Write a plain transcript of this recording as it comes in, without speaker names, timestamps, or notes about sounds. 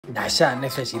Dasha,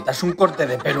 necesitas un corte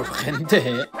de pelo urgente,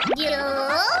 ¿eh? ¿Yo?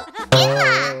 ¡Eva!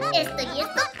 ¡Estoy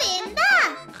estupenda!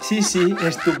 Sí,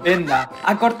 estupenda.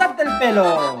 ¡A cortarte el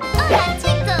pelo! Hola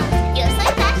chicos, yo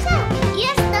soy Dasha y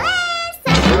esto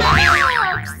es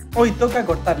SÍGUEME. Hoy toca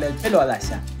cortarle el pelo a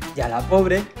Dasha. Y a la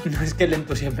pobre no es que le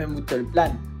entusiasme mucho el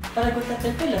plan. ¿Para cortarte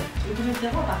el pelo? ¿Y tú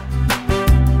guapa?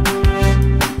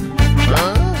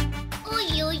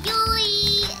 Uy,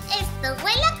 esto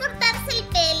huele a cortarse el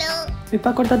pelo. ¿Es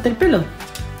para cortarte el pelo?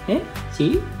 ¿Eh?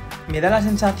 ¿Sí? Me da la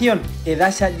sensación que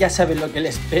Dasha ya sabe lo que le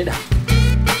espera.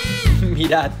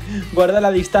 Mirad, guarda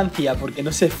la distancia porque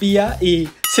no se fía y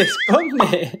se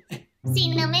esconde.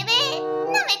 Si no me ve,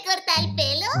 ¿no me corta el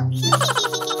pelo?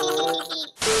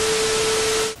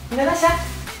 ¡Mira, Dasha!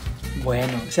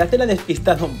 Bueno, se hace la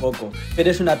despistada un poco,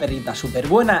 pero es una perrita súper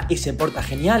buena y se porta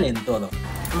genial en todo.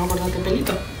 ¿Vamos a cortarte el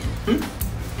pelito?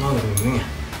 Madre mía.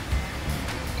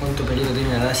 ¿Cuánto pelito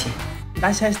tiene la Dasha?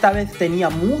 Dasha esta vez tenía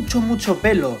mucho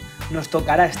pelo. Nos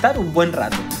tocará estar un buen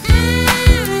rato.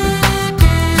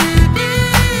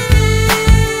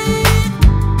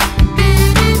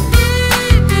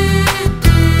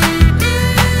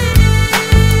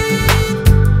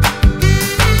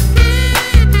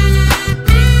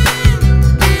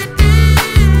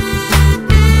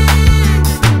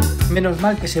 Menos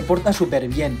mal que se porta súper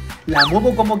bien. La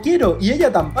muevo como quiero y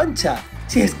ella tan pancha.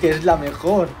 Si es que es la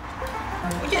mejor.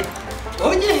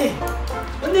 Oye,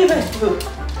 ¿dónde vas tú?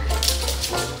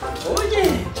 Oye,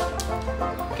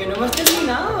 que no hemos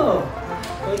terminado.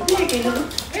 Oye, que no...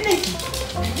 Ven aquí.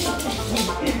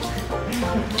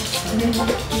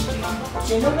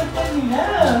 Que no hemos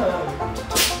terminado.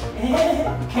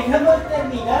 Que no hemos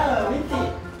terminado,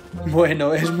 vete.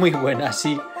 Bueno, es muy buena,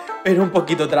 sí, pero un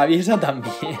poquito traviesa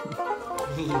también.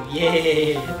 Muy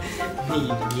bien,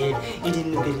 muy bien. Eres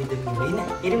una perrita muy buena.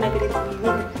 Eres una perrita muy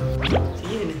buena.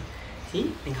 Sí,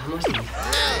 ¿sí? Venga, vamos a ir.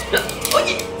 No,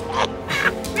 oye,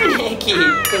 ven aquí.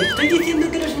 Te estoy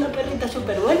diciendo que eres una perrita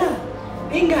súper buena.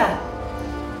 Venga,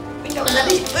 venga, con la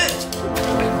vista.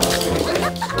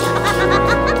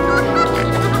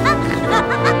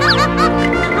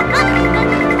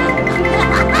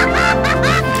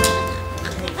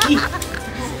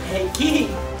 Aquí.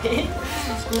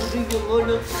 Perrillo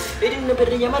mono. Eres una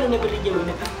perrilla mala, una perrilla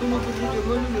buena. Una perrilla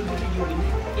mala, una perrilla buena.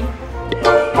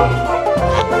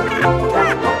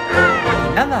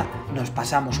 Y nada, nos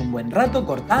pasamos un buen rato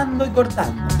cortando y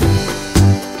cortando.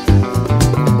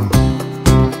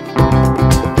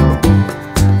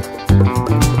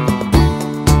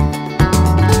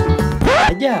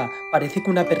 Vaya, parece que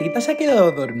una perrita se ha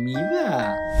quedado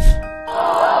dormida.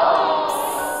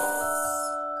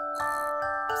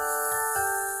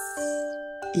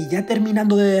 Y ya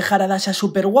terminando de dejar a Dasha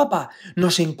súper guapa,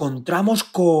 nos encontramos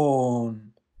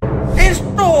con...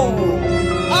 ¡Esto! ¡Oh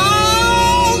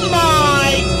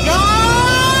my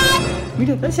God!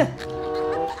 Mira, Dasha.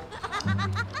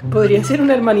 Podría ser un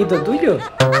hermanito tuyo.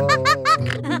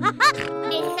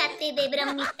 Déjate de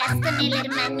bromitas con el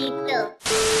hermanito.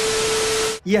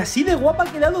 Y así de guapa ha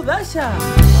quedado Dasha.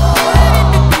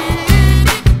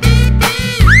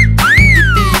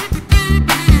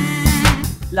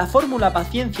 La fórmula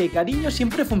paciencia y cariño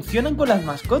siempre funcionan con las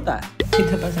mascotas. ¿Qué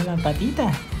te pasa en las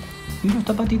patitas? Mira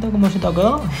esta patita cómo se te ha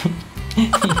quedado.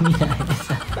 Mira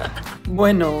esa.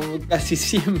 Bueno, casi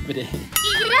siempre. ¡Qué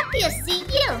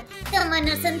graciosillo! ¿Cómo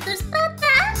no son tus patas?